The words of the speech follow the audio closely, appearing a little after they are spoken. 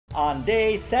On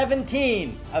day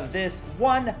 17 of this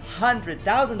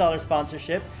 $100,000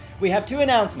 sponsorship, we have two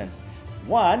announcements.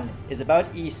 One is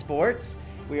about eSports.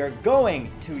 We are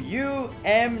going to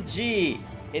UMG.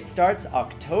 It starts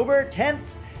October 10th,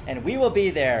 and we will be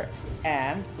there.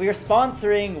 And we are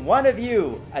sponsoring one of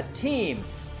you, a team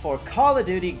for Call of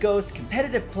Duty Ghosts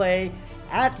competitive play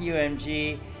at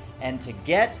UMG. And to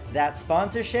get that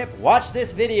sponsorship, watch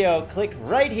this video, click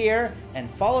right here, and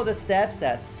follow the steps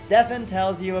that Stefan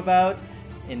tells you about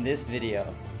in this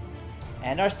video.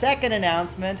 And our second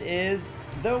announcement is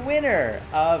the winner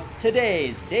of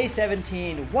today's Day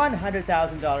 17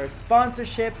 $100,000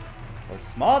 sponsorship for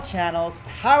small channels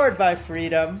powered by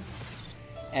Freedom.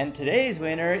 And today's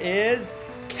winner is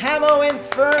Camo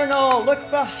Infernal. Look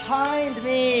behind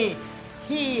me.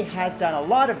 He has done a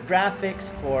lot of graphics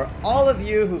for all of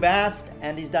you who've asked,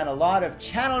 and he's done a lot of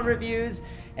channel reviews,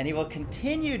 and he will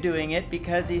continue doing it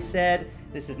because he said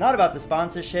this is not about the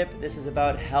sponsorship, this is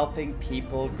about helping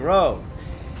people grow.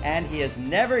 And he has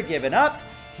never given up.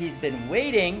 He's been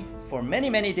waiting for many,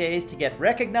 many days to get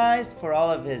recognized for all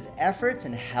of his efforts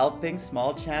in helping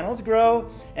small channels grow.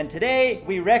 And today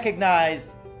we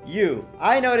recognize you.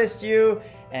 I noticed you,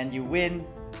 and you win.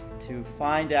 To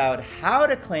find out how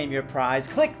to claim your prize,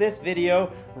 click this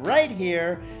video right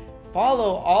here.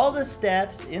 Follow all the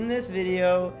steps in this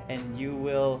video and you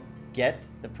will get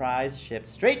the prize shipped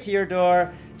straight to your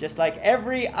door, just like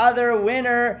every other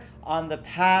winner on the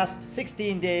past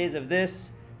 16 days of this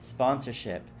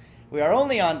sponsorship. We are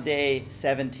only on day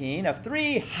 17 of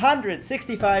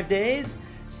 365 days,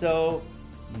 so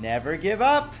never give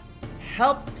up.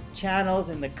 Help channels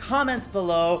in the comments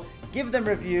below, give them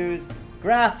reviews,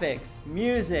 graphics,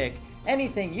 music,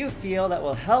 anything you feel that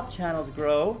will help channels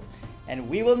grow, and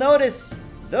we will notice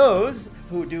those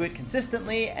who do it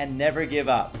consistently and never give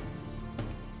up.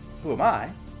 Who am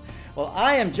I? Well,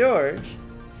 I am George,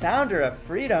 founder of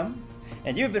Freedom,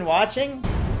 and you've been watching.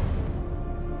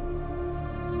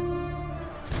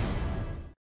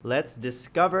 Let's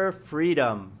discover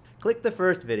Freedom. Click the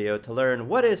first video to learn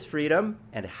what is Freedom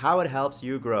and how it helps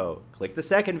you grow. Click the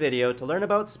second video to learn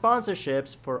about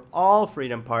sponsorships for all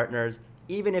Freedom partners,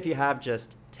 even if you have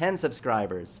just 10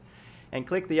 subscribers. And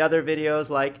click the other videos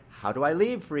like How Do I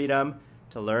Leave Freedom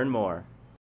to learn more.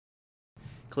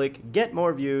 Click Get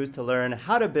More Views to learn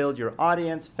how to build your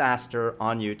audience faster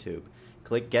on YouTube.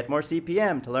 Click Get More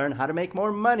CPM to learn how to make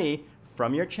more money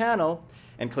from your channel.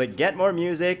 And click Get More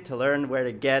Music to learn where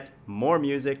to get more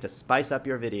music to spice up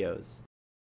your videos.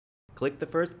 Click the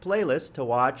first playlist to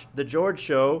watch The George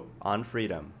Show on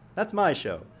Freedom. That's my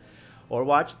show. Or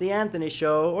watch The Anthony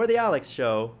Show or The Alex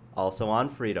Show, also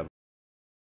on Freedom.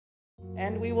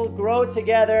 And we will grow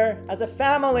together as a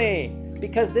family,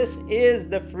 because this is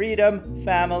the Freedom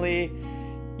family.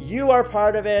 You are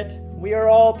part of it, we are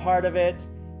all part of it,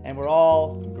 and we're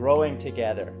all growing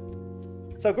together.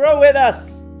 So grow with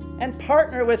us! And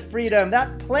partner with Freedom.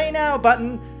 That Play Now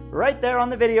button right there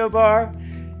on the video bar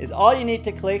is all you need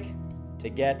to click to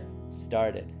get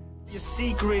started. Your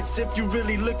secrets, if you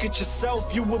really look at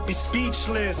yourself, you would be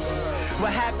speechless.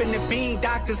 What happened to being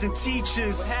doctors and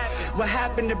teachers? What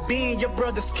happened to being your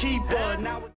brother's keeper?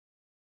 Now